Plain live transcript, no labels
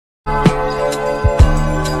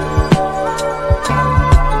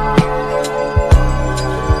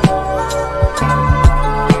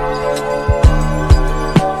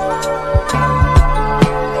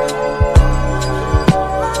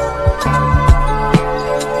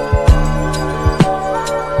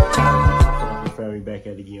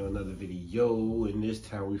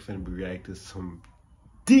time we finna be reacting to some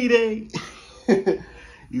D-Day.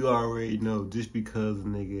 You already know, just because a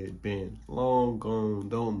nigga been long gone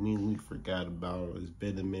don't mean we forgot about him. It's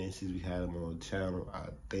been a minute since we had him on the channel. I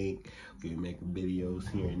think we been making videos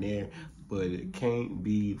here and there, but it can't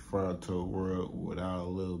be Fronto World without a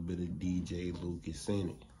little bit of DJ Lucas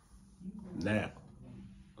in it. Now,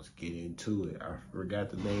 let's get into it. I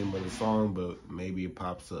forgot the name of the song, but maybe it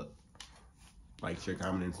pops up. Like, share,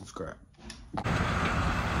 comment, and subscribe. Whoa,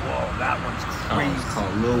 that one's crazy. It's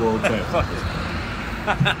called Lil Old Town.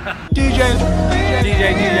 DJ,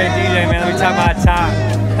 man. Let me talk about time.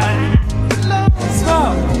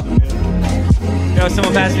 Smoke. Yo,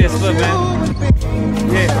 someone pass me a split,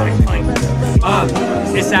 man. Yeah.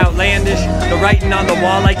 It's outlandish. The writing on the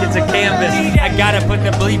wall like it's a canvas. I gotta put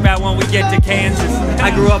the bleep out when we get to Kansas.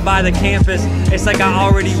 I grew up by the campus. It's like I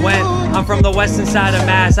already went. I'm from the western side of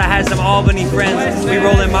Mass. I had some Albany friends. We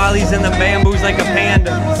rolling mollies in the bamboos like a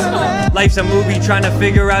panda. Life's a movie trying to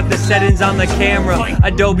figure out the settings on the camera.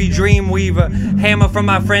 Adobe Dreamweaver. Hammer from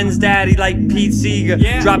my friend's daddy like Pete Seeger.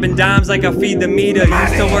 Dropping dimes like I feed the meter.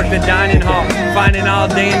 Used to work the dining hall. Finding all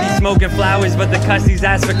dandy. Smoking flowers but the cussies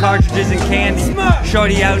ask for cartridges and candy.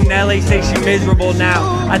 Shorty out in LA say she miserable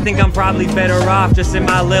now. I think I'm probably better off just in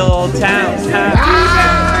my little old town.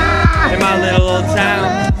 In my little old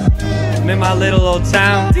town. I'm in my little old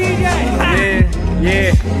town.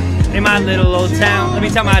 Yeah. In my little old town. Let me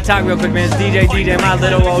tell my talk real quick, man. It's DJ in my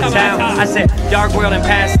little old town. I said dark world and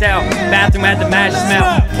pastel. Bathroom had the match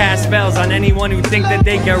smell. Cast spells on anyone who think that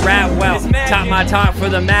they can rap well. Top my talk for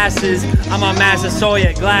the masses. I'm on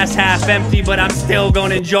Massasoit. Glass half empty, but I'm still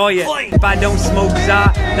gonna enjoy it. If I don't smoke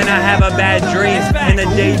za, then I have a bad dream. And the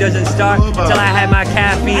day doesn't start till I have my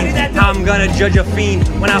caffeine. How I'm gonna judge a fiend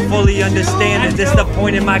when I fully understand it. This is the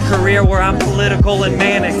point in my career where I'm political and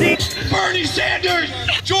manic. Bernie Sanders!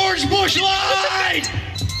 George Bush lied!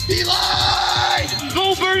 He lied!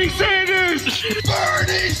 Go Bernie Sanders!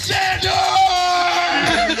 Bernie Sanders!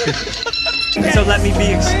 So let me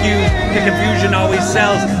be excused, the confusion always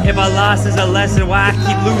sells. If a loss is a lesson, why I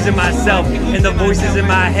keep losing myself. And the voices in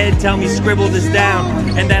my head tell me scribble this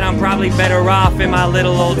down. And that I'm probably better off in my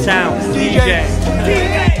little old town. DJ,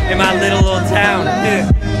 in my little old town.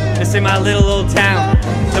 It's in my little old town.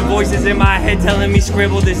 The voices in my head telling me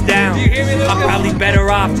scribble this down. I'm probably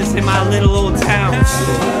better off just in my little old town.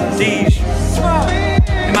 Deej,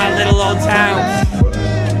 in my little old town.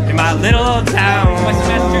 In my little old town. Western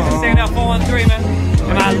Massachusetts, stand up 413, man.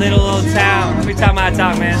 In my little old town. Every time I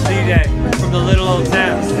talk, man, it's DJ from the little old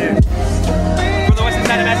town. Yeah. From the western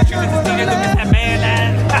side of Massachusetts, it's DJ Lucas, that man,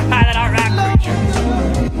 that art rock creature.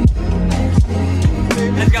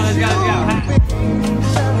 Let's go.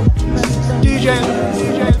 DJ.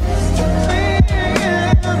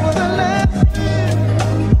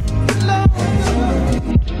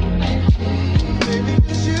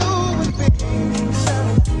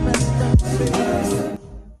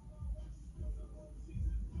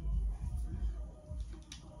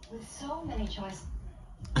 With so many choices.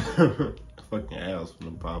 Fucking ass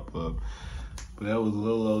finna pop up. But that was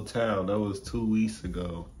Lil Old Town. That was 2 weeks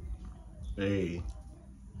ago. Hey,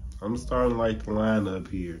 I'm starting to like the lineup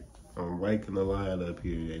here. I'm liking the lineup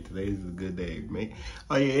here. Hey, today's a good day, man.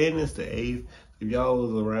 Oh yeah, and it's the 8th. If y'all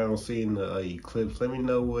was around seeing the eclipse, let me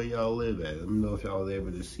know where y'all live at. Let me know if y'all was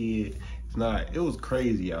able to see it. If not, it was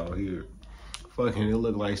crazy out here. Fucking, it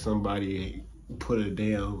looked like somebody put a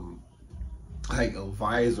damn like a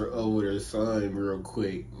visor over their sun real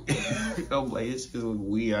quick. I'm like, it's just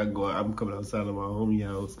weird. I'm coming outside of my homie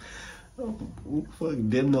house. Oh, fuck,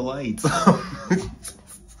 dim the lights.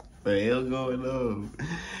 The hell going on?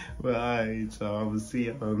 But alright, y'all. I'm gonna see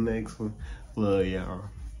y'all on the next one. Love y'all.